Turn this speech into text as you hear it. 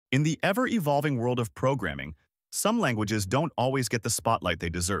In the ever-evolving world of programming, some languages don't always get the spotlight they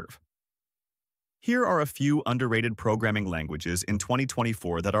deserve. Here are a few underrated programming languages in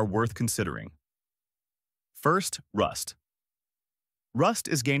 2024 that are worth considering. First, Rust. Rust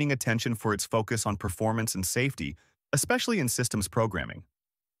is gaining attention for its focus on performance and safety, especially in systems programming.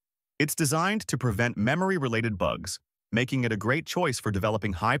 It's designed to prevent memory-related bugs, making it a great choice for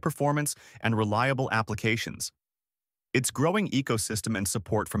developing high-performance and reliable applications. Its growing ecosystem and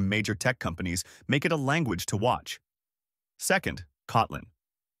support from major tech companies make it a language to watch. Second, Kotlin.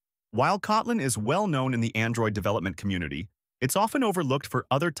 While Kotlin is well known in the Android development community, it's often overlooked for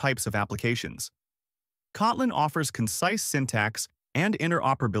other types of applications. Kotlin offers concise syntax and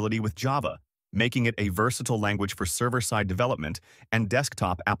interoperability with Java, making it a versatile language for server-side development and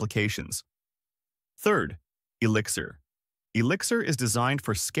desktop applications. Third, Elixir. Elixir is designed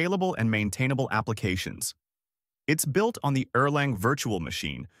for scalable and maintainable applications. It's built on the Erlang virtual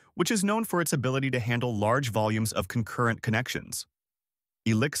machine, which is known for its ability to handle large volumes of concurrent connections.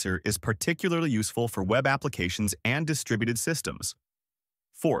 Elixir is particularly useful for web applications and distributed systems.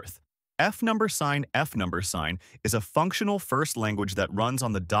 Fourth, FNumberSign. FNumberSign is a functional first language that runs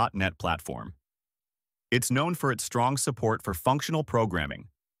on the .NET platform. It's known for its strong support for functional programming,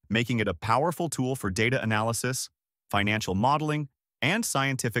 making it a powerful tool for data analysis, financial modeling, and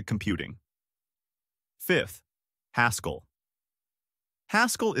scientific computing. Fifth, Haskell.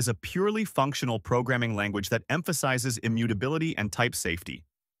 Haskell is a purely functional programming language that emphasizes immutability and type safety.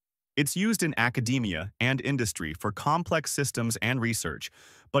 It's used in academia and industry for complex systems and research,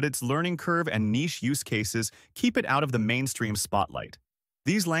 but its learning curve and niche use cases keep it out of the mainstream spotlight.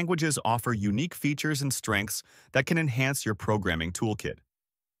 These languages offer unique features and strengths that can enhance your programming toolkit.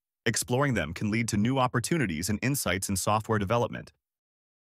 Exploring them can lead to new opportunities and insights in software development.